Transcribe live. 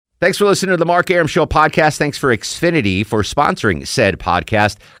Thanks for listening to the Mark Arum Show podcast. Thanks for Xfinity for sponsoring said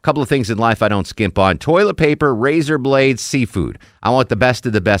podcast. A couple of things in life I don't skimp on. Toilet paper, razor blades, seafood. I want the best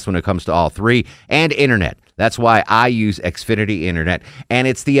of the best when it comes to all three. And internet. That's why I use Xfinity Internet. And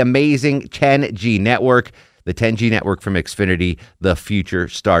it's the amazing 10G network. The 10G network from Xfinity. The future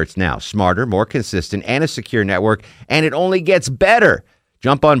starts now. Smarter, more consistent, and a secure network. And it only gets better.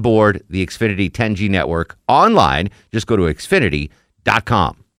 Jump on board the Xfinity 10G network online. Just go to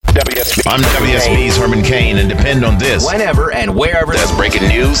Xfinity.com. I'm WSB's Herman Cain, and depend on this Whenever and wherever there's breaking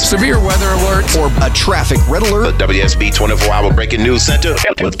news, severe weather alert, or a traffic red alert. the WSB 24-hour breaking news center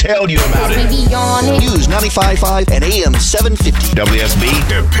will tell you about it. News 95.5 and AM 750. WSB,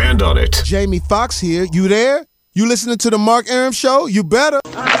 depend on it. Jamie Foxx here. You there? You listening to the Mark Arum Show? You better.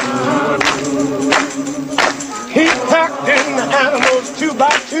 He packed in the animals 2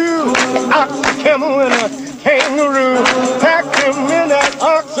 by 2, ox, a camel, and a kangaroo. Packed him in that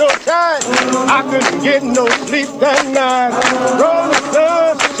ox so tight, I couldn't get no sleep that night. Rolling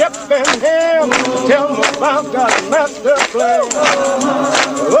Stones, Shep and Ham, tell them about God's master plan.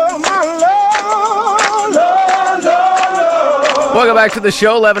 Oh, my Lord, Lord, Lord, Lord. Welcome back to the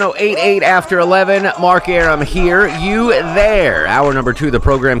show, 11:08 after 11. Mark Arum here, you there. Hour number 2 of the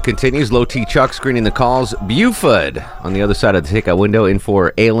program continues. Low T Chuck screening the calls. Buford on the other side of the takeout window in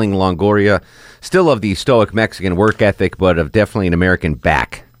for Ailing Longoria. Still of the stoic Mexican work ethic, but of definitely an American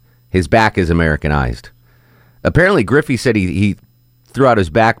back. His back is Americanized. Apparently, Griffey said he threw out his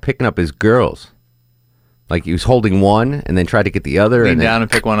back picking up his girls. Like he was holding one and then tried to get the other. Lean and down and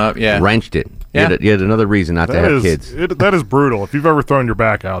pick one up, yeah. Wrenched it. Yeah. Yet another reason not to have kids. That is brutal. If you've ever thrown your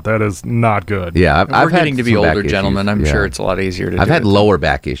back out, that is not good. Yeah, We're getting to be older issues. gentlemen. I'm Yeah. sure it's a lot easier to do. I've had it. lower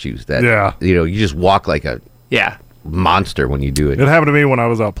back issues that, you just walk like a Yeah. monster when you do it. It happened to me when I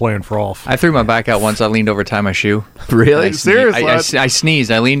was out playing Frolf. I threw my back out once. I leaned over to tie my shoe. Really? Seriously? I sneezed.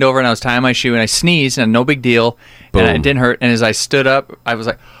 I leaned over and I was tying my shoe and I sneezed and no big deal. Boom. And it didn't hurt. And as I stood up, I was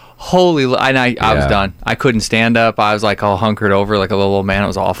like, holy, and I was done. I couldn't stand up. I was like all hunkered over like a little old man. It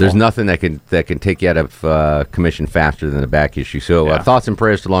was awful. There's nothing that can take you out of commission faster than a back issue. So thoughts and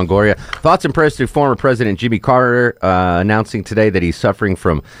prayers to Longoria. Thoughts and prayers to former President Jimmy Carter, announcing today that he's suffering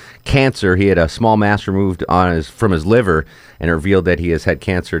from cancer. He had a small mass removed from his liver, and it revealed that he has had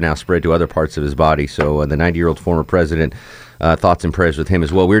cancer now spread to other parts of his body. So the 90-year-old former president, thoughts and prayers with him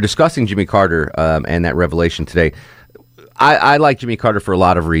as well. We were discussing Jimmy Carter and that revelation today. I like Jimmy Carter for a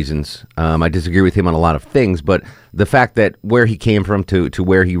lot of reasons. I disagree with him on a lot of things, but the fact that where he came from to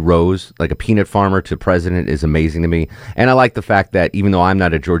where he rose, like a peanut farmer to president, is amazing to me. And I like the fact that even though I'm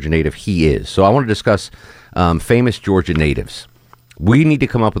not a Georgia native, he is. So I want to discuss famous Georgia natives. We need to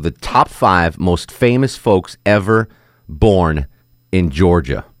come up with the top 5 most famous folks ever born in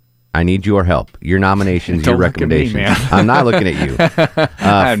Georgia. I need your help, your nominations, your recommendations. Look at me, man. I'm not looking at you.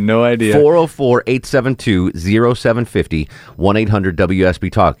 I have no idea. 404-872-0750,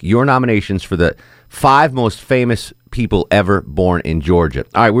 1-800-WSB-TALK. Your nominations for the 5 most famous people ever born in Georgia.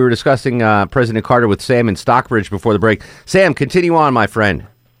 All right, we were discussing President Carter with Sam in Stockbridge before the break. Sam, continue on, my friend.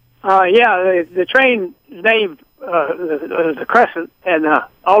 The train named the Crescent, and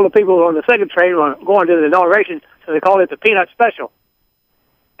all the people on the second train were going to the inauguration, so they called it the Peanut Special.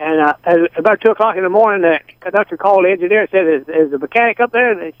 And about 2 o'clock in the morning, the conductor called the engineer and said, is the mechanic up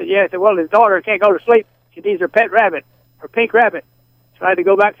there? And they said, yeah. He said, well, his daughter can't go to sleep. She needs her pet rabbit, her pink rabbit. So I had to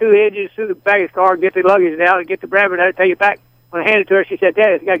go back through the engine, through the baggage car, and get the luggage down and get the rabbit. I had to take it back. When I handed it to her, she said,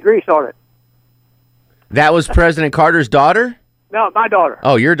 Dad, it's got grease on it. That was President Carter's daughter? No, my daughter.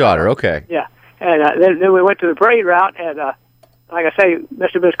 Oh, your daughter. Okay. Yeah. And then we went to the parade route, and like I say,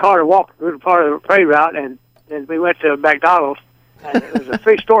 Mr. and Miss Carter walked through part of the parade route, and then we went to McDonald's. And it was a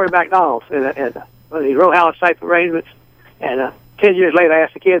 3-story McDonald's and one of these row house type arrangements. And 10 years later, I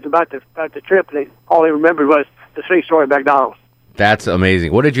asked the kids about the trip, and all they remembered was the 3-story McDonald's. That's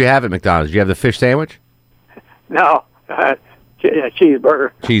amazing. What did you have at McDonald's? Did you have the fish sandwich? No, cheeseburger.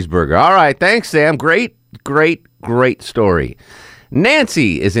 Cheeseburger. All right. Thanks, Sam. Great story.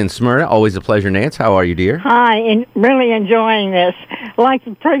 Nancy is in Smyrna. Always a pleasure, Nance. How are you, dear? Hi, and really enjoying this. Like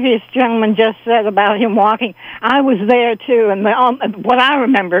the previous gentleman just said about him walking, I was there too, and what I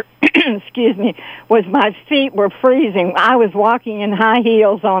remember, excuse me, was my feet were freezing. I was walking in high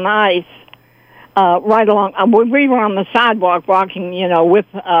heels on ice right along. We were on the sidewalk walking, with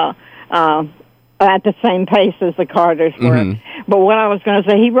at the same pace as the Carters were. Mm-hmm. But what I was going to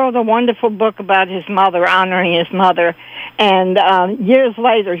say, he wrote a wonderful book about his mother, honoring his mother. And years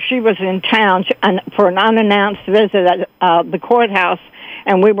later, she was in town for an unannounced visit at the courthouse,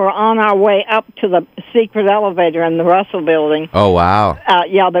 and we were on our way up to the secret elevator in the Russell Building. Oh, wow.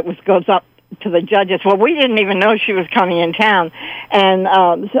 That goes up to the judges. Well, we didn't even know she was coming in town.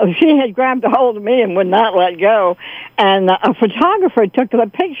 And so she had grabbed a hold of me and would not let go. And a photographer took the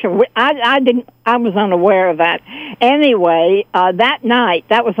picture. I was unaware of that. Anyway, that night,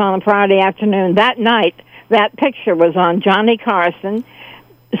 that was on a Friday afternoon, that night, that picture was on Johnny Carson.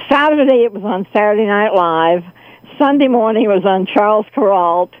 Saturday, it was on Saturday Night Live. Sunday morning, it was on Charles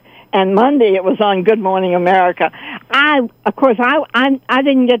Kuralt. And Monday, it was on Good Morning America. Of course, I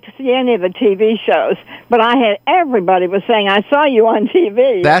didn't get to see any of the TV shows, but everybody was saying, I saw you on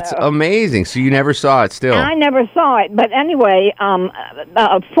TV. That's amazing. So you never saw it still? I never saw it. But anyway,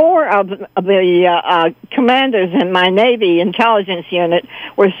 4 of the commanders in my Navy intelligence unit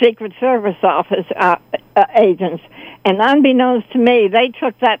were Secret Service office agents. And unbeknownst to me, they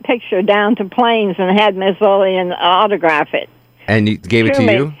took that picture down to Plains and had Miss Lillian autograph it. And you gave it to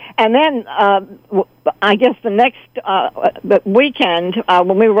you? And then, I guess the next the weekend,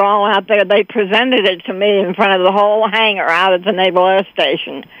 when we were all out there, they presented it to me in front of the whole hangar out at the Naval Air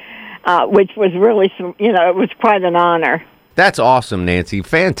Station, which was really, it was quite an honor. That's awesome, Nancy.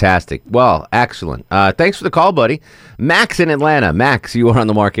 Fantastic. Well, excellent. Thanks for the call, buddy. Max in Atlanta. Max, you are on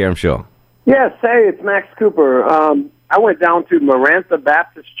the Mark Arum Show. Yes, hey, it's Max Cooper. I went down to Marantha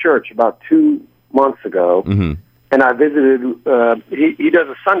Baptist Church about 2 months ago. Mm-hmm. And I visited, he does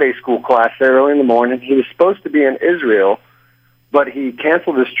a Sunday school class there early in the morning. He was supposed to be in Israel, but he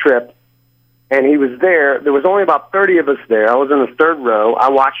canceled his trip, and he was there. There was only about 30 of us there. I was in the third row. I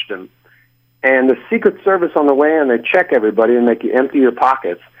watched him. And the Secret Service on the way in, they check everybody and make you empty your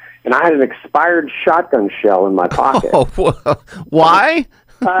pockets. And I had an expired shotgun shell in my pocket. Oh, why?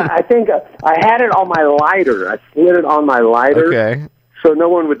 I think I had it on my lighter. I slid it on my lighter. Okay. So no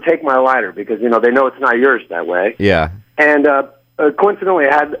one would take my lighter because, they know it's not yours that way. Yeah. And coincidentally,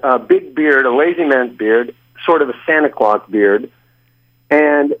 I had a big beard, a lazy man's beard, sort of a Santa Claus beard.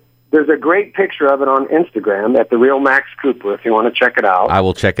 And there's a great picture of it on Instagram at The Real Max Cooper if you want to check it out. I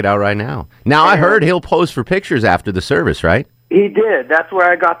will check it out right now. Now, I heard he'll pose for pictures after the service, right? He did. That's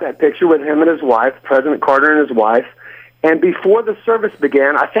where I got that picture with him and his wife, President Carter and his wife. And before the service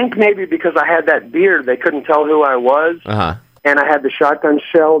began, I think maybe because I had that beard, they couldn't tell who I was. Uh-huh. And I had the shotgun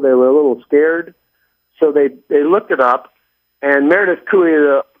shell. They were a little scared. So they looked it up, and Meredith Cooley,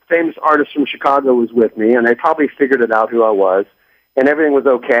 the famous artist from Chicago, was with me, and they probably figured it out who I was, and everything was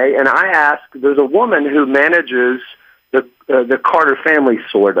okay. And I asked, there's a woman who manages the Carter family,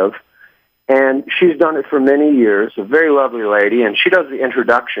 sort of, and she's done it for many years, a very lovely lady, and she does the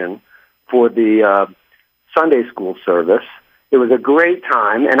introduction for the Sunday school service. It was a great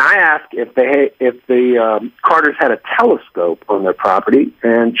time, and I asked if the Carters had a telescope on their property,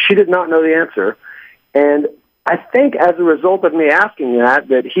 and she did not know the answer. And I think as a result of me asking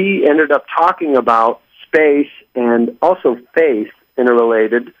that he ended up talking about space and also faith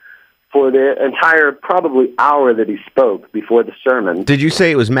interrelated for the entire probably hour that he spoke before the sermon. Did you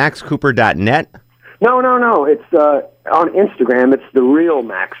say it was maxcooper.net? No. It's on Instagram. It's The Real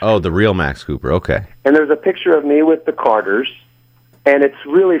Max Cooper. Oh, The Real Max Cooper. Okay. And there's a picture of me with the Carters, and it's a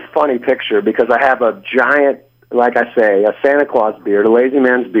really funny picture because I have a giant, like I say, a Santa Claus beard, a lazy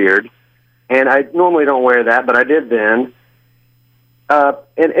man's beard, and I normally don't wear that, but I did then. And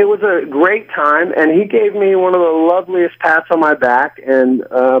it was a great time, and he gave me one of the loveliest pats on my back, and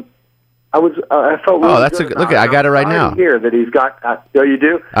I felt really that's good. Look, I got it right now. Here that he's got. Oh, you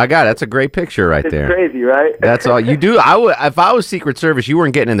do? I got it. That's a great picture right there. It's crazy, right? That's all you do. If I was Secret Service, you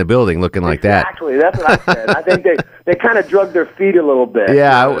weren't getting in the building looking like that. Exactly. That's what I said. I think they kind of drug their feet a little bit.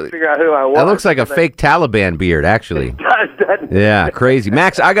 Yeah, to figure out who I was. That looks like a fake Taliban beard, actually. It does, doesn't it? Yeah, crazy.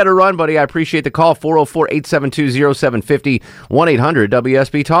 Max, I got to run, buddy. I appreciate the call. 404-872-0750,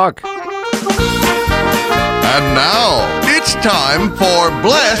 1-800-WSB Talk. And now, it's time for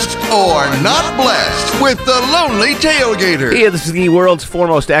Blessed or Not Blessed with the Lonely Tailgater. He is the world's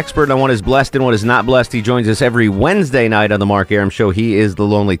foremost expert on what is blessed and what is not blessed. He joins us every Wednesday night on the Mark Arum Show. He is the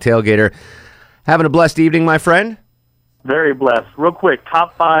Lonely Tailgater. Having a blessed evening, my friend? Very blessed. Real quick,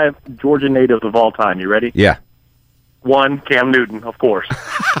 top 5 Georgia natives of all time. You ready? Yeah. 1, Cam Newton, of course.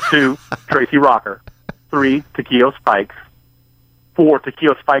 2, Tracy Rocker. 3, Takeo Spikes. 4,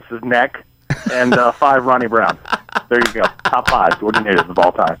 Takeo Spikes' neck. And 5, Ronnie Brown. There you go. Top 5 Georgia natives of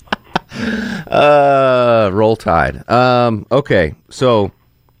all time. Roll Tide. Okay, so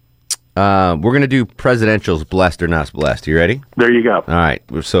we're going to do presidentials, blessed or not blessed. You ready? There you go. All right,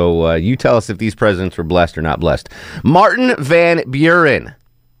 so you tell us if these presidents were blessed or not blessed. Martin Van Buren,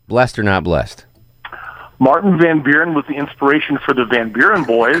 blessed or not blessed? Martin Van Buren was the inspiration for the Van Buren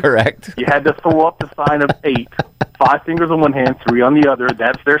boys. Correct. You had to throw up the sign of 8. 5 fingers on one hand, 3 on the other.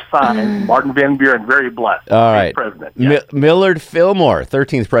 That's their sign. Martin Van Buren, very blessed. All right. President. Yes. Millard Fillmore,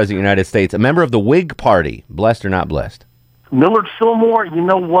 13th President of the United States, a member of the Whig Party. Blessed or not blessed? Millard Fillmore, you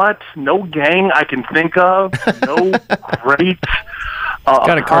know what? No gang I can think of. No great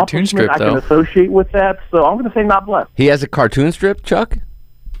got a cartoon strip, I though. can associate with that. So I'm going to say not blessed. He has a cartoon strip, Chuck?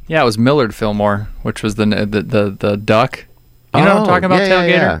 Yeah, it was Millard Fillmore, which was the duck. You know what I'm talking about, Tailgater?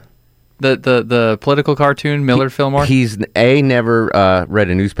 Yeah. The political cartoon, Millard Fillmore? He's, A, never read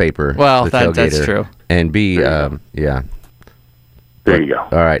a newspaper. Well, the that's Tailgater, true. And B, yeah. There you go.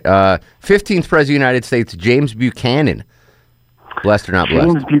 All right. 15th President of the United States, James Buchanan. Blessed or not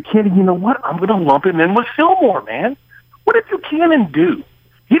blessed? James Buchanan, you know what? I'm going to lump him in with Fillmore, man. What did Buchanan do?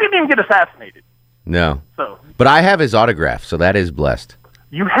 He didn't even get assassinated. No. So, but I have his autograph, so that is blessed.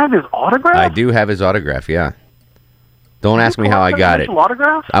 You have his autograph? I do have his autograph, yeah. Don't ask me how I got it.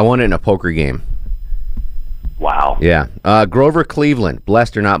 Autograph? I won it in a poker game. Wow. Yeah. Grover Cleveland,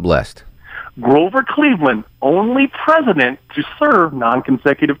 blessed or not blessed? Grover Cleveland, only president to serve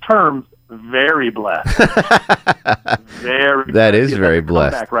non-consecutive terms. Very blessed. That is very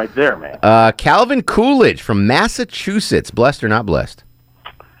blessed. Back right there, man. Calvin Coolidge from Massachusetts, blessed or not blessed?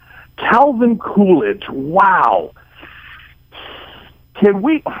 Calvin Coolidge, wow. Can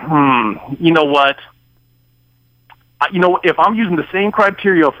we? You know what? If I'm using the same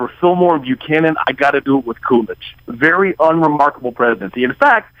criteria for Fillmore and Buchanan, I got to do it with Coolidge. Very unremarkable presidency. In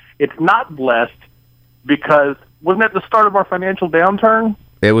fact, it's not blessed because wasn't that the start of our financial downturn?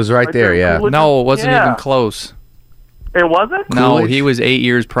 It was right there, yeah. No, it wasn't even close. It wasn't? No, Coolidge? he was 8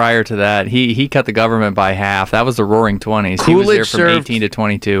 years prior to that. He cut the government by half. That was the Roaring 20s. He was there from 18 to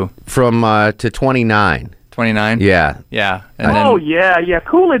 22. From to 29. 29? Yeah. Yeah. And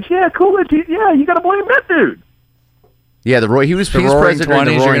Coolidge. Yeah, Coolidge. Yeah, you got to blame that dude. Yeah, he was Roaring president 20s. in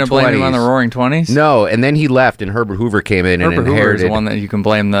the You're Roaring going to blame 20s. him on the Roaring 20s? No, and then he left, and Herbert Hoover came in and Herbert inherited. Hoover is the one that you can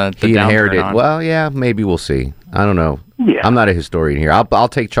blame the he downturn inherited. on. Well, yeah, maybe we'll see. I don't know. Yeah. I'm not a historian here. I'll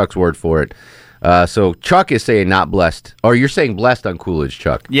take Chuck's word for it. So Chuck is saying not blessed, or you're saying blessed on Coolidge,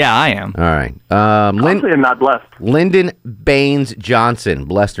 Chuck? Yeah, I am. All right. I'm saying not blessed. Lyndon Baines Johnson,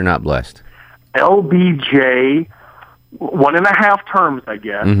 blessed or not blessed? LBJ, 1.5 terms, I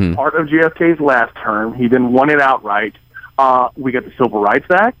guess. Mm-hmm. Part of JFK's last term. He then won it outright. We got the Civil Rights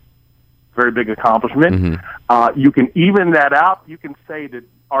Act, very big accomplishment. Mm-hmm. You can even that out. You can say that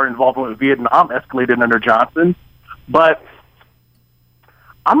our involvement with Vietnam escalated under Johnson. But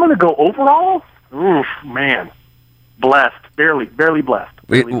I'm going to go overall. Oof, man, blessed, barely blessed.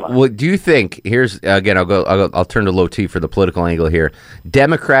 What do you think? Here's again. I'll turn to Low T for the political angle here.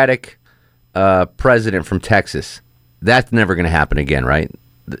 Democratic president from Texas. That's never going to happen again, right?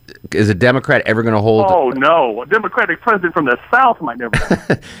 Is a Democrat ever going to hold? Oh no, a Democratic president from the South might never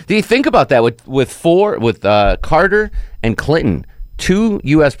happen. Do you think about that with Carter and Clinton, 2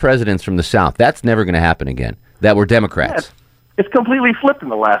 U.S. presidents from the South? That's never going to happen again. That were Democrats. It's completely flipped in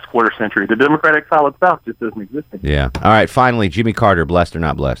the last quarter century. The Democratic solid South just doesn't exist anymore. Yeah. All right. Finally, Jimmy Carter, blessed or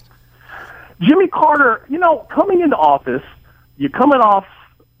not blessed? Jimmy Carter, coming into office, you're coming off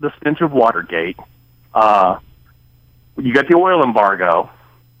the stench of Watergate. You got the oil embargo.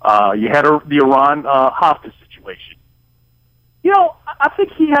 You had the Iran hostage situation. I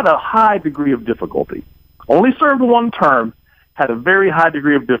think he had a high degree of difficulty. Only served 1 term, had a very high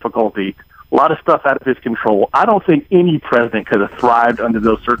degree of difficulty, a lot of stuff out of his control. I don't think any president could have thrived under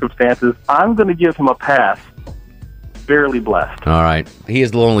those circumstances. I'm going to give him a pass. Barely blessed. All right. He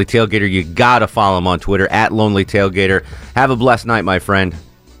is the Lonely Tailgater. You got to follow him on Twitter, @LonelyTailgater. Have a blessed night, my friend.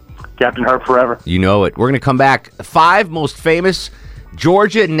 Captain Herb forever. You know it. We're going to come back. 5 most famous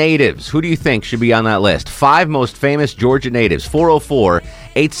Georgia natives. Who do you think should be on that list? 5 most famous Georgia natives.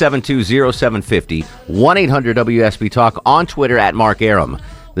 404-872-0750. 1-800-WSB Talk. On Twitter @Mark Arum.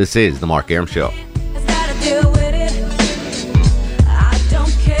 This is The Mark Arum Show.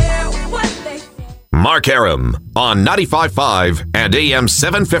 Mark Arum on 95.5 and AM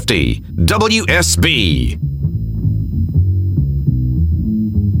 750 WSB.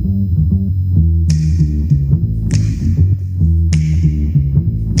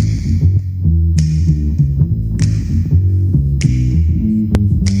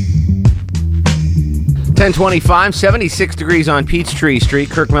 (10:25), 76 degrees on Peachtree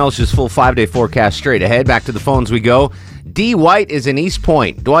Street. Kirk Melish's full 5-day forecast straight ahead. Back to the phones we go. D. White is in East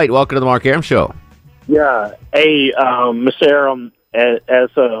Point. Dwight, welcome to the Mark Arum Show. Yeah. Hey, Mr. Arum, as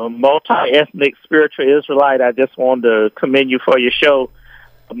a multi-ethnic spiritual Israelite, I just wanted to commend you for your show.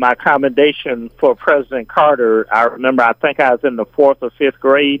 My commendation for President Carter, I remember, I think I was in the 4th or 5th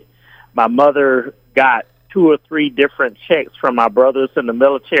grade. My mother got 2 or 3 different checks from my brothers in the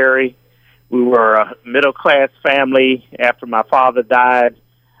military. We were a middle-class family after my father died.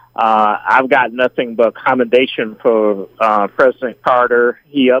 I've got nothing but commendation for President Carter.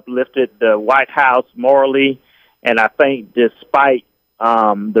 He uplifted the White House morally, and I think despite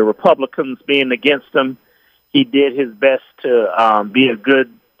the Republicans being against him, he did his best to be a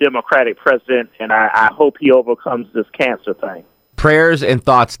good Democratic president, and I hope he overcomes this cancer thing. Prayers and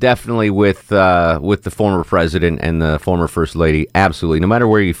thoughts definitely with the former president and the former first lady. Absolutely. No matter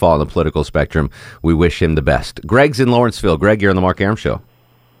where you fall on the political spectrum, we wish him the best. Greg's in Lawrenceville. Greg, you're on the Mark Arum Show.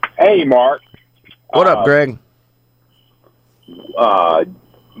 Hey, Mark. What up, Greg? Let's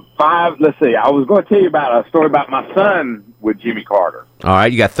see. I was going to tell you about a story about my son with Jimmy Carter. All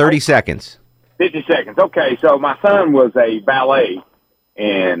right, you got 30 seconds. 50 seconds. Okay, so my son was a ballet,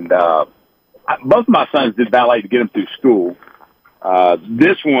 and both of my sons did ballet to get him through school.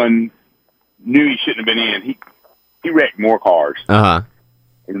 This one knew he shouldn't have been in. He wrecked more cars. Uh-huh.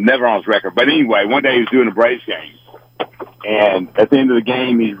 It was never on his record. But anyway, one day he was doing a Braves game. And at the end of the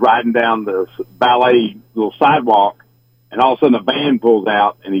game, he's riding down the ballet little sidewalk, and all of a sudden a van pulls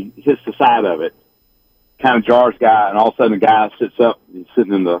out, and he hits the side of it. Kind of jars guy, and all of a sudden the guy sits up. He's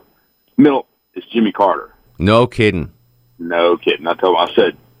sitting in the middle. It's Jimmy Carter. No kidding. No kidding. I told him, I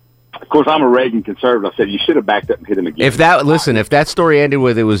said, of course, I'm a Reagan conservative. I said, you should have backed up and hit him again. If that story ended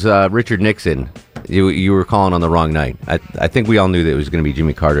with it was Richard Nixon, you were calling on the wrong night. I think we all knew that it was going to be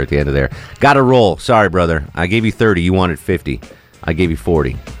Jimmy Carter at the end of there. Got to roll. Sorry, brother. I gave you 30. You wanted 50. I gave you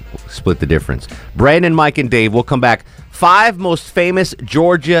 40. Split the difference. Brandon, Mike, and Dave, we'll come back. 5 most famous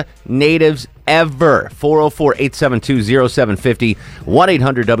Georgia natives ever. 404-872-0750.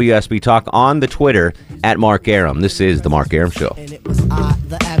 1-800-WSB Talk on the Twitter at Mark Arum. This is the Mark Arum Show. And it was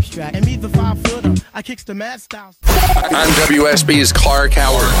the abstract. And me, the 5-footer. I kicks the mad style. I'm WSB's Clark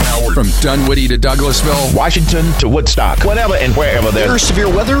Howard. From Dunwoody to Douglasville, Washington to Woodstock, whenever and wherever there's severe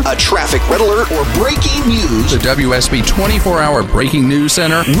weather, a traffic red alert, or breaking news. The WSB 24-hour breaking news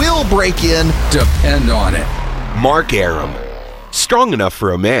center will break in. Depend on it. Mark Arum. Strong enough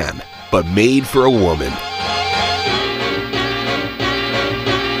for a man, but made for a woman.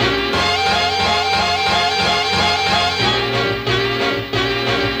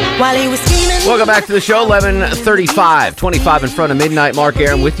 While he was scheming. Welcome back to the show. 11:35, 25 in front of midnight. Mark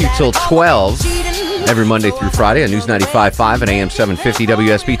Arum with you till 12. Every Monday through Friday on News 95.5 and AM 750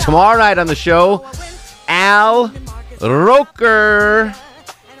 WSB. Tomorrow night on the show, Al Roker.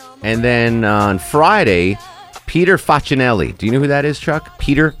 And then on Friday, Peter Facinelli. Do you know who that is, Chuck?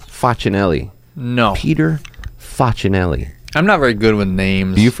 Peter Facinelli. No. Peter Facinelli. I'm not very good with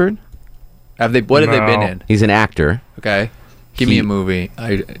names. Buford? What have they been in? He's an actor. Okay. Give me a movie.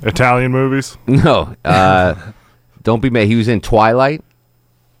 Italian movies? No. Don't be mad. He was in Twilight.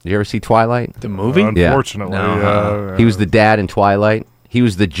 Did you ever see Twilight? The movie? Unfortunately. No. He was the dad in Twilight. He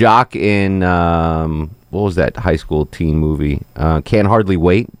was the jock in, what was that high school teen movie? Can't Hardly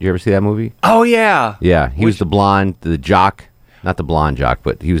Wait. Did you ever see that movie? Oh, yeah. Yeah. He was the blonde, the jock. Not the blonde jock,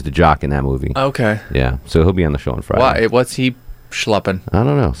 but he was the jock in that movie. Okay. Yeah. So he'll be on the show on Friday. What's he schlepping? I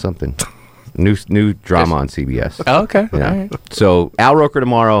don't know. Something. New drama on CBS. Oh, okay. Yeah. All right. So Al Roker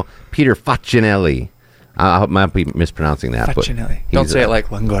tomorrow. Peter Facinelli. I might be mispronouncing that. Facinelli. But Don't say it like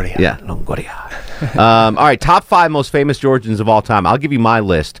Longoria. Yeah, Longoria. All right, top 5 most famous Georgians of all time. I'll give you my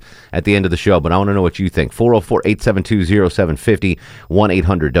list at the end of the show, but I want to know what you think. 404-872-0750,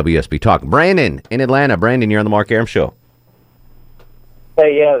 1-800-WSB Talk. Brandon in Atlanta. Brandon, you're on the Mark Arum Show.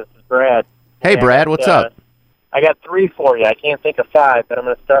 Hey, yeah, this is Brad. Hey, Brad, what's up? I got 3 for you. I can't think of 5, but I'm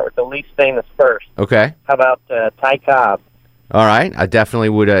going to start with the least famous first. Okay. How about Ty Cobb? All right. I definitely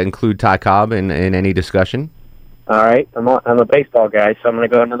would include Ty Cobb in any discussion. All right. I'm a baseball guy, so I'm going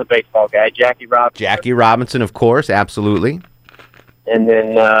to go another baseball guy. Jackie Robinson. Jackie Robinson, of course. Absolutely. And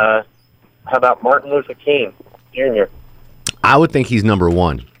then how about Martin Luther King Jr.? I would think he's number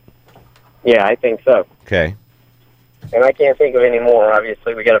 1. Yeah, I think so. Okay. And I can't think of any more.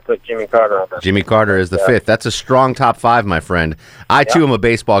 Obviously, we got to put Jimmy Carter on there. Jimmy Carter is the 5th. That's a strong top 5, my friend. I, too, am a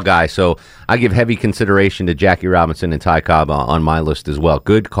baseball guy, so I give heavy consideration to Jackie Robinson and Ty Cobb on my list as well.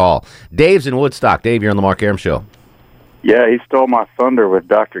 Good call. Dave's in Woodstock. Dave, you're on the Mark Arum Show. Yeah, he stole my thunder with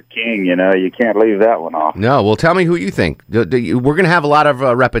Dr. King. You know, you can't leave that one off. No, well, tell me who you think. We're going to have a lot of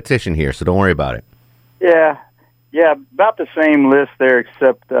repetition here, so don't worry about it. Yeah, about the same list there,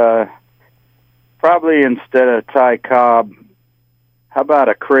 except probably instead of Ty Cobb, how about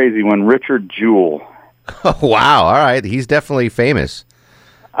a crazy one, Richard Jewell? Oh, wow, all right. He's definitely famous.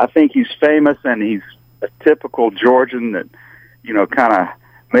 I think he's famous, and he's a typical Georgian that, you know, kind of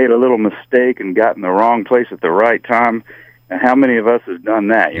made a little mistake and got in the wrong place at the right time. How many of us has done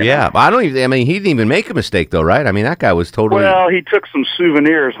that? You Yeah, know? but I mean, he didn't even make a mistake, though, right? I mean, that guy was totally... Well, he took some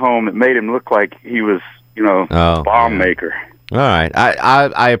souvenirs home that made him look like he was, a bomb maker. All right.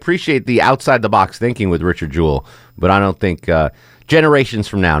 I appreciate the outside-the-box thinking with Richard Jewell, but I don't think generations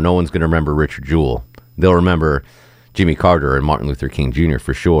from now, no one's going to remember Richard Jewell. They'll remember Jimmy Carter and Martin Luther King Jr.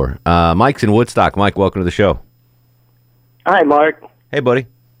 for sure. Mike's in Woodstock. Mike, welcome to the show. Hi, Mark. Hey, buddy.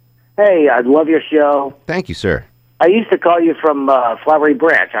 Hey, I love your show. Thank you, sir. I used to call you from Flowery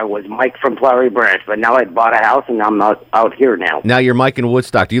Branch. I was Mike from Flowery Branch, but now I bought a house and I'm out here now. Now you're Mike in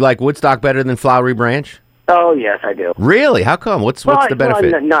Woodstock. Do you like Woodstock better than Flowery Branch? Oh, yes, I do. Really? How come? What's the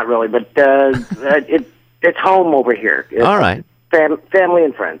benefit? Well, not really, but it's home over here. All right. Family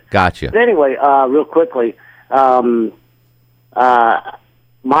and friends. Gotcha. But anyway, real quickly, I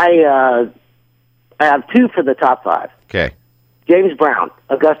have two for the top five. Okay. James Brown,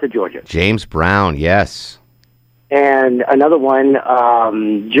 Augusta, Georgia. James Brown, yes. And another one,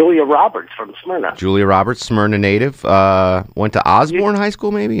 Julia Roberts from Smyrna. Julia Roberts, Smyrna native. Went to Osborne High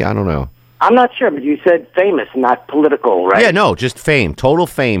School, maybe? I don't know. I'm not sure, but you said famous, not political, right? Yeah, no, just fame. Total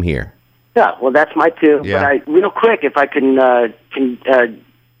fame here. Yeah, well, that's my two. Yeah. But real quick, if I can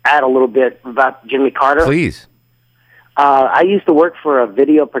add a little bit about Jimmy Carter. Please. I used to work for a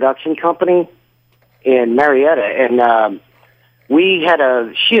video production company in Marietta, and we had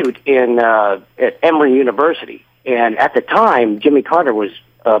a shoot at Emory University. And at the time, Jimmy Carter was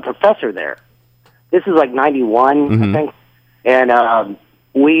a professor there. This is like 91, I think. And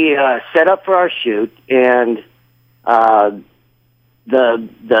we set up for our shoot, and the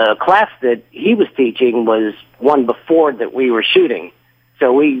class that he was teaching was one before that we were shooting.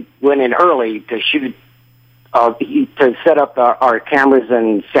 So we went in early to shoot, to set up our cameras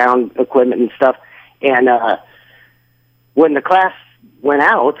and sound equipment and stuff. And when the class went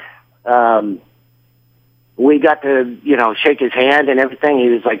out, we got to, shake his hand and everything. He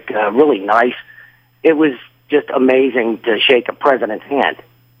was like really nice. It was just amazing to shake a president's hand.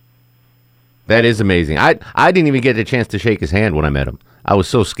 That is amazing. I didn't even get a chance to shake his hand when I met him. I was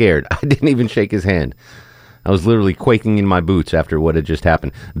so scared. I didn't even shake his hand. I was literally quaking in my boots after what had just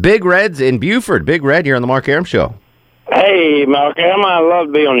happened. Big Red's in Buford. Big Red, you're on the Mark Arum Show. Hey, Mark Arum, I love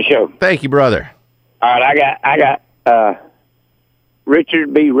to be on the show. Thank you, brother. All right, I got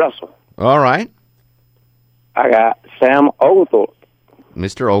Richard B. Russell. All right. I got Sam Oglethorpe.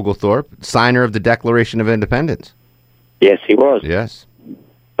 Mr. Oglethorpe, signer of the Declaration of Independence. Yes, he was. Yes.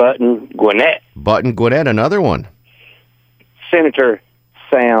 Button Gwinnett. Button Gwinnett, another one. Senator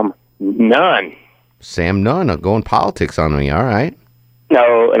Sam Nunn. Sam Nunn, going politics on me. All right.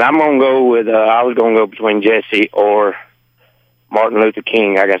 No, and I'm going to go with, I was going to go between Jesse or Martin Luther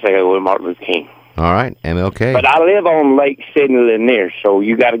King. I guess I go with Martin Luther King. All right, MLK. But I live on Lake Sidney Lanier, so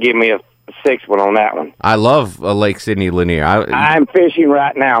you got to give me a sixth one on that one. I love Lake Sidney Lanier. I'm fishing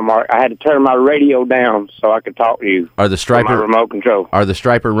right now, Mark. I had to turn my radio down so I could talk to you. Are the striper my remote control? Are the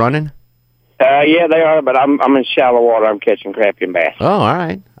striper running? Yeah, they are, but I'm in shallow water. I'm catching crappie and bass. Oh, all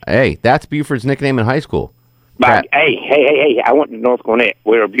right. Hey, that's Buford's nickname in high school. But, hey, I went to North Gwinnett.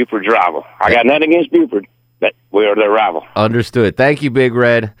 We're Buford's rival. I got nothing against Buford, but we are their rival. Understood. Thank you, Big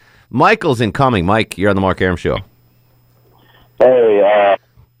Red. Michael's incoming. Mike, you're on the Mark Arum Show. Hey,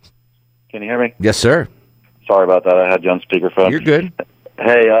 can you hear me? Yes, sir. Sorry about that. I had you on speakerphone. You're good.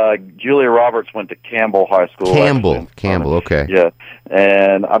 Hey, Julia Roberts went to Campbell High School. Campbell, okay. Yeah,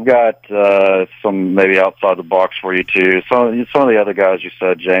 and I've got some maybe outside the box for you, too. Some of the other guys you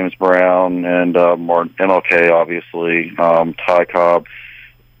said, James Brown and MLK, obviously, Ty Cobb,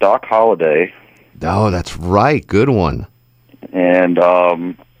 Doc Holliday. Oh, that's right. Good one. And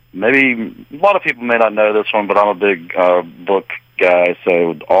maybe a lot of people may not know this one, but I'm a big book guy,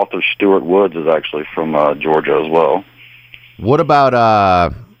 so author Stuart Woods is actually from Georgia as well. What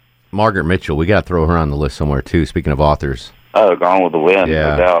about Margaret Mitchell? We got to throw her on the list somewhere, too, speaking of authors. Oh, Gone with the Wind,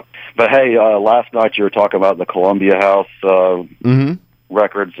 yeah. No doubt. But, hey, last night you were talking about the Columbia House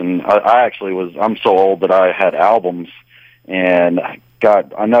records, and I'm so old that I had albums, and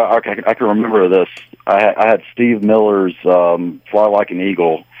I know I can remember this. I had Steve Miller's Fly Like an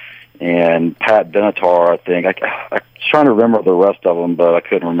Eagle and Pat Benatar, I think. I'm trying to remember the rest of them, but I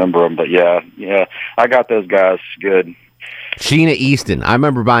couldn't remember them. But, yeah, I got those guys good. Sheena Easton. I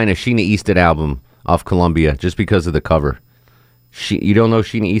remember buying a Sheena Easton album off Columbia just because of the cover. You don't know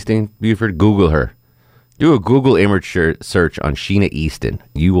Sheena Easton, Buford? Google her. Do a Google image search on Sheena Easton.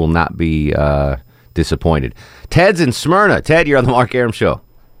 You will not be disappointed. Ted's in Smyrna. Ted, you're on the Mark Arum Show.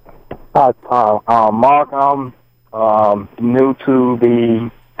 Hi, Tom. Mark, I'm new to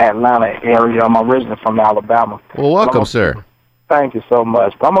the Atlanta area. I'm originally from Alabama. Well, welcome, sir. Thank you so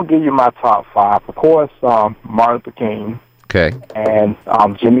much. But I'm going to give you my top five. Of course, Martin Luther King. Okay. And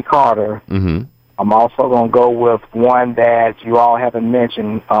Jimmy Carter. Mm-hmm. I'm also going to go with one that you all haven't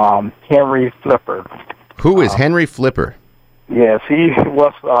mentioned, Henry Flipper. Who is Henry Flipper? Yes, he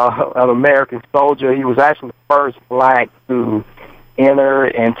was an American soldier. He was actually the first black to enter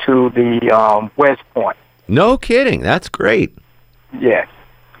into the West Point. No kidding. That's great. Yes.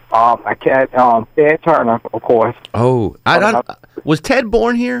 I can't. Ted Turner, of course. Oh, was Ted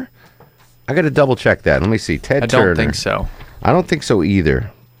born here? I got to double check that. Let me see. Ted Turner. I don't think so. I don't think so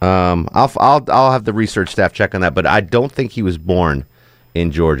either. I'll have the research staff check on that, but I don't think he was born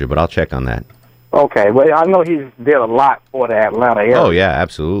in Georgia. But I'll check on that. Okay. Well, I know he did a lot for the Atlanta area. Oh yeah,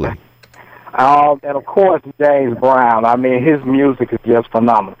 absolutely. And of course, James Brown. I mean, his music is just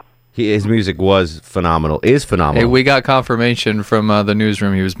phenomenal. His music was phenomenal. Is phenomenal. Hey, we got confirmation from the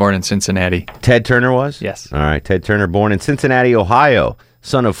newsroom. He was born in Cincinnati. Ted Turner was? Yes. All right. Ted Turner, born in Cincinnati, Ohio,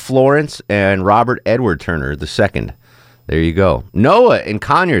 son of Florence and Robert Edward Turner II. There you go. Noah in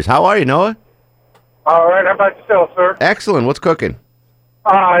Conyers. How are you, Noah? All right. How about yourself, sir? Excellent. What's cooking?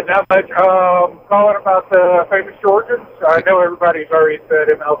 Not much. Calling about the famous Georgians. I know everybody's already said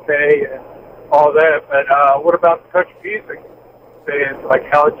MLK and all that, but what about the country music? Saying like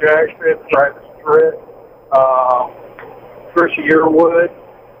Alan Jackson, Travis Tritt, Trisha Yearwood,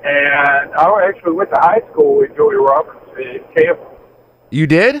 and I actually went to high school with Joey Roberts in Campbell. You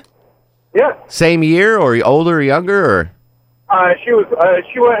did? Yeah. Same year, or older, or younger, or? She was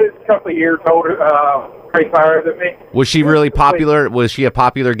a couple of years older, pretty higher than me. Was she really popular? Was she a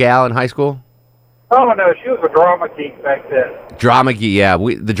popular gal in high school? Oh no, she was a drama geek back then. Drama geek, yeah.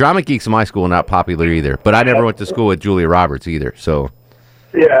 The drama geeks in my school were not popular either. But I never went to school with Julia Roberts either. So.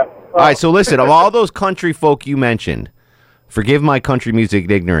 Yeah. All right. So listen, of all those country folk you mentioned, forgive my country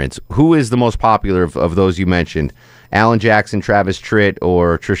music ignorance. Who is the most popular of those you mentioned? Alan Jackson, Travis Tritt,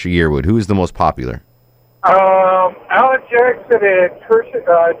 or Trisha Yearwood? Who is the most popular? Alan Jackson and Trisha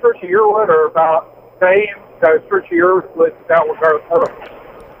Yearwood are about the same. Trisha Yearwood that was her first.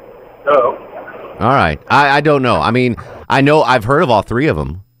 So. All right. I don't know. I mean, I know I've heard of all three of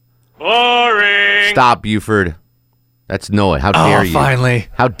them. Boring. Stop, Buford. That's Noah. How dare you? Finally.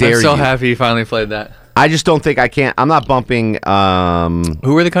 How dare you? I'm so happy you finally played that. I just don't think I can. I'm not bumping.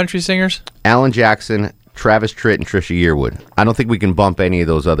 Who were the country singers? Alan Jackson, Travis Tritt, and Trisha Yearwood. I don't think we can bump any of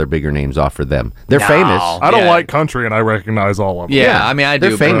those other bigger names off for them. They're famous. I don't like country, and I recognize all of them. Yeah, I mean, I do.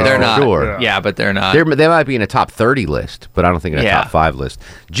 They're famous, but they're not. Sure. Yeah, but they're not. They might be in a top 30 list, but I don't think in a top 5 list.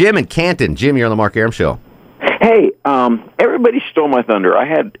 Jim in Canton. Jim, you're on the Mark Arum Show. Hey, everybody stole my thunder. I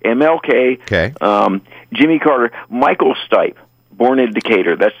had MLK, Jimmy Carter, Michael Stipe, born in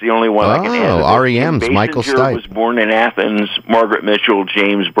Decatur. That's the only one I can add. Oh, REM's Michael Stipe was born in Athens. Margaret Mitchell,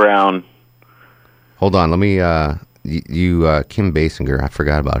 James Brown. Hold on, let me. Kim Basinger. I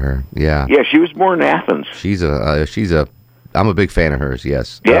forgot about her. Yeah. Yeah, she was born in Athens. She's a. I'm a big fan of hers.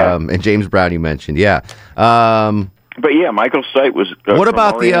 Yes. Yeah. And James Brown, you mentioned. Yeah. But yeah, Michael Stipe was. What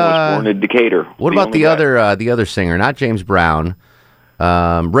about the? Was born in Decatur. What about the other singer? Not James Brown.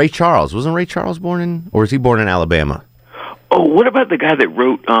 Ray Charles. Wasn't Ray Charles born in, or was he born in Alabama? Oh, what about the guy that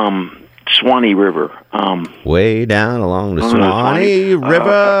wrote Swanee River? Way down along the Swanee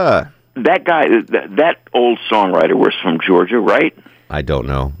River. That guy, that old songwriter was from Georgia, right? I don't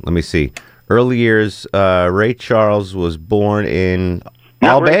know. Let me see. Early years, Ray Charles was born in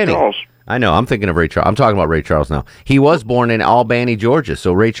Albany. Ray Charles. I know. I'm thinking of Ray Charles. I'm talking about Ray Charles now. He was born in Albany, Georgia.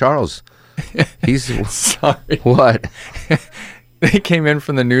 So Ray Charles, he's sorry. What? They came in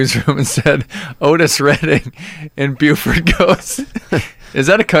from the newsroom and said Otis Redding in Buford goes, is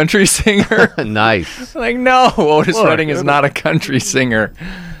that a country singer? Nice. Like, no, Otis Redding is not a country singer.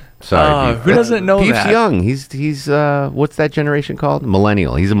 Sorry, who doesn't know Beef's that? young. He's what's that generation called?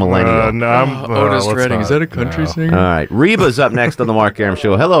 Millennial. He's a millennial. Otis Redding. Is that a country singer? All right. Reba's up next on the Mark Arum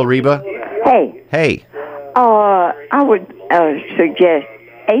Show. Hello, Reba. Hey. Hey. I would suggest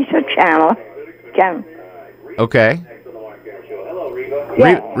Asa Channel. Okay.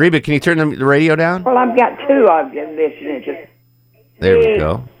 Yeah. Reba, can you turn the radio down? Well, I've got two of them listening to. There we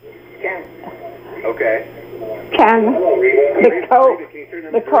go. Okay. Channel.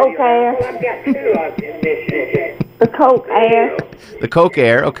 The Coke Air. I've got two of them listening to. The Coke Air. The Coke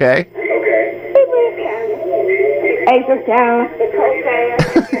Air, okay. Asa Channel. The Coke Air.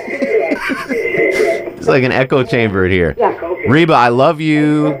 It's like an echo chamber in here. Yeah. Reba, I love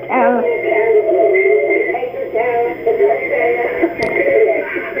you.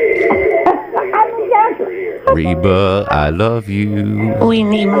 Reba, I love you. We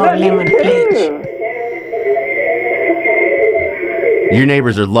need more lemon, please. Your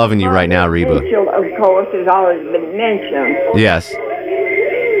neighbors are loving you right now, Reba. Mitchell, of course, has always been mentioned. Yes.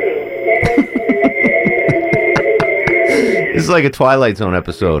 This is like a Twilight Zone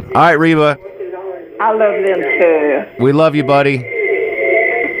episode. All right, Reba. I love them too. We love you, buddy.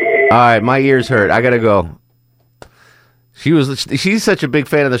 All right, my ears hurt. I gotta go. She's such a big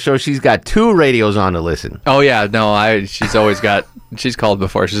fan of the show. She's got 2 radios on to listen. Oh yeah, no, she's called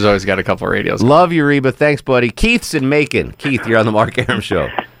before. She's always got a couple of radios. Love you, Reba. Thanks, buddy. Keith's in Macon. Keith, you're on the Mark Arum Show.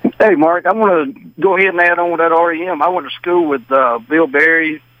 Hey, Mark, I want to go ahead and add on with that REM. I went to school with Bill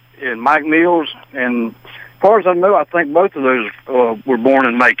Berry and Mike Mills, and as far as I know, I think both of those were born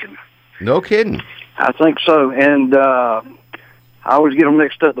in Macon. No kidding. I think so, and I always get them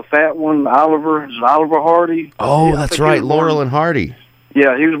mixed up. The fat one, Oliver Hardy. Oh, Yeah, that's right, Laurel and Hardy.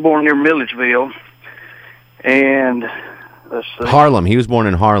 Yeah, he was born near Milledgeville, and let's see. Harlem. He was born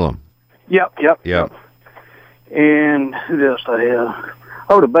in Harlem. Yep. And who else I have?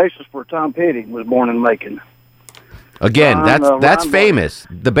 Oh, the bassist for Tom Petty was born in Macon. Again, that's famous.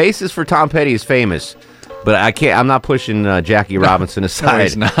 The basis for Tom Petty is famous, but I'm not pushing Jackie Robinson aside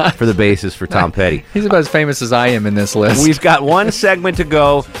he's not. for the basis for Tom Petty. He's about as famous as I am in this list. We've got one segment to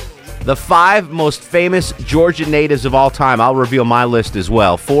go. The 5 most famous Georgia natives of all time. I'll reveal my list as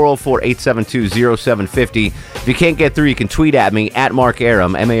well. 404-872-0750. If you can't get through, you can tweet at me at Mark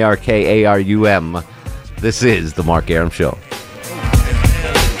Arum, MarkArum. This is the Mark Arum Show.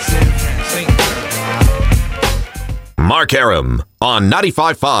 Mark Arum on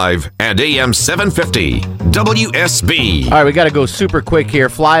 95.5 and AM 750 WSB. All right, we got to go super quick here.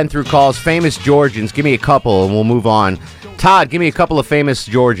 Flying through calls. Famous Georgians. Give me a couple, and we'll move on. Todd, give me a couple of famous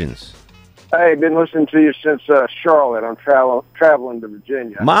Georgians. Hey, been listening to you since Charlotte. I'm traveling to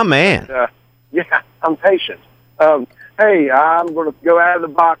Virginia. My man. Yeah, I'm patient. Hey, I'm going to go out of the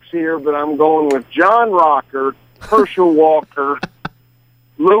box here, but I'm going with John Rocker, Herschel Walker,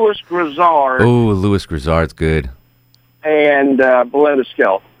 Louis Grizzard. Oh, Louis Grizzard's good. And Belinda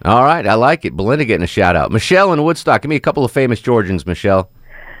Skelton. All right, I like it. Belinda getting a shout out. Michelle in Woodstock. Give me a couple of famous Georgians, Michelle.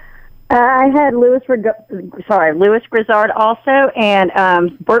 I had Louis Grizzard also, and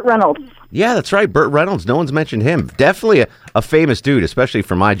Burt Reynolds. Yeah, that's right. Burt Reynolds. No one's mentioned him. Definitely a famous dude, especially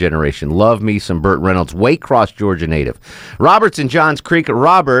for my generation. Love me some Burt Reynolds. Waycross, Georgia native. Robert's in Johns Creek.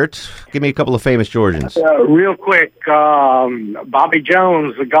 Robert, give me a couple of famous Georgians. Real quick, Bobby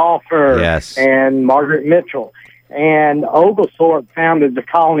Jones, the golfer, yes, and Margaret Mitchell. And Oglethorpe founded the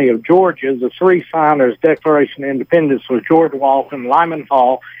colony of Georgia. The 3 signers' Declaration of Independence was George Walton, Lyman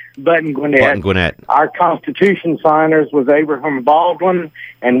Hall, Button Gwinnett. Our Constitution signers was Abraham Baldwin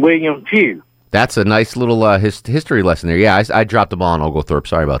and William Pugh. That's a nice little history lesson there. Yeah, I dropped the ball on Oglethorpe.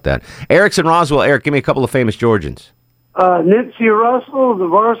 Sorry about that. Eric's in Roswell. Eric, give me a couple of famous Georgians. Nipsey Russell, the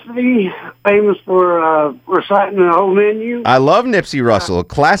Varsity, famous for reciting the whole menu. I love Nipsey Russell, a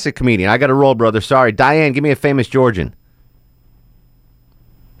classic comedian. I got to roll, brother. Sorry. Diane, give me a famous Georgian.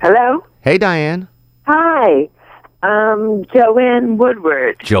 Hello? Hey, Diane. Hi. Joanne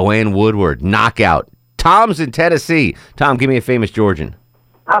Woodward. Joanne Woodward, knockout. Tom's in Tennessee. Tom, give me a famous Georgian.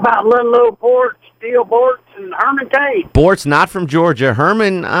 How about Ludlow Bort, Steele Bort, and Herman Tate? Bort's not from Georgia.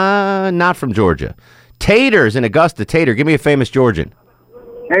 Herman, not from Georgia. Tater's in Augusta. Tater, give me a famous Georgian.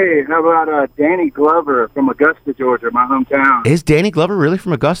 Hey, how about Danny Glover from Augusta, Georgia, my hometown? Is Danny Glover really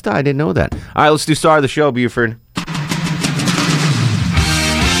from Augusta? I didn't know that. All right, let's do Star of the Show, Buford.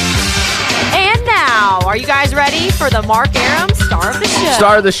 And now, are you guys ready for the Mark Arum Star of the Show?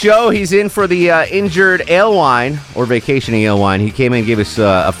 Star of the Show, he's in for the injured Alewine, or vacationing Alewine. He came in and gave us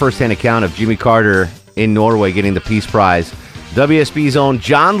a first-hand account of Jimmy Carter in Norway getting the Peace Prize. WSB's own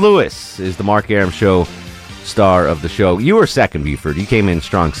John Lewis is the Mark Arum Show Star of the Show. You were second, Buford. You came in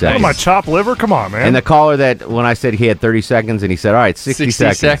strong second. My chopped liver? Come on, man. And the caller that, when I said he had 30 seconds, and he said, all right, 60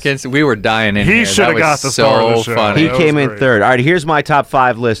 seconds. We were dying in here. He should have got the star of the show. Funny. He came in third. All right, here's my top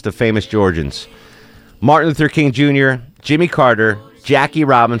 5 list of famous Georgians. Martin Luther King Jr., Jimmy Carter, Jackie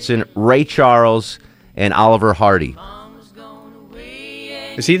Robinson, Ray Charles, and Oliver Hardy.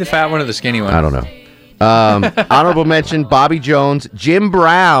 Is he the fat one or the skinny one? I don't know. Honorable mention, Bobby Jones, Jim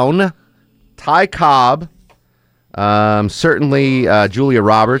Brown, Ty Cobb, certainly Julia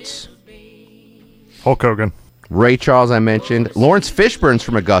Roberts. Hulk Hogan. Ray Charles, I mentioned. Lawrence Fishburne's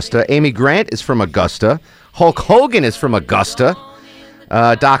from Augusta. Amy Grant is from Augusta. Hulk Hogan is from Augusta.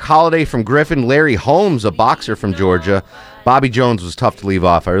 Doc Holliday from Griffin. Larry Holmes, a boxer from Georgia. Bobby Jones was tough to leave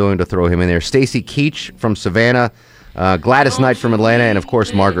off. I really wanted to throw him in there. Stacy Keach from Savannah. Gladys Knight from Atlanta, and of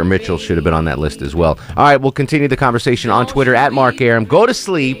course Margaret Mitchell should have been on that list as well. All right, we'll continue the conversation on Twitter at Mark Arum. Go to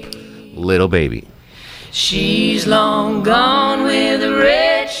sleep, little baby. She's long gone with the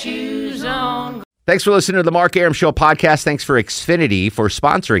red shoes on. Thanks for listening to the Mark Arum Show podcast. Thanks for Xfinity for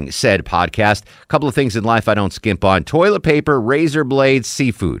sponsoring said podcast. A couple of things in life I don't skimp on. Toilet paper, razor blades,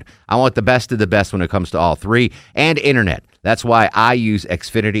 seafood. I want the best of the best when it comes to all three. And internet. That's why I use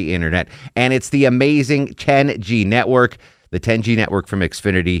Xfinity Internet. And it's the amazing 10G network. The 10G network from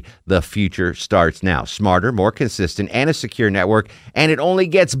Xfinity. The future starts now. Smarter, more consistent, and a secure network. And it only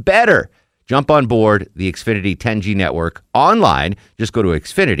gets better. Jump on board the Xfinity 10G network online. Just go to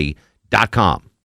Xfinity.com.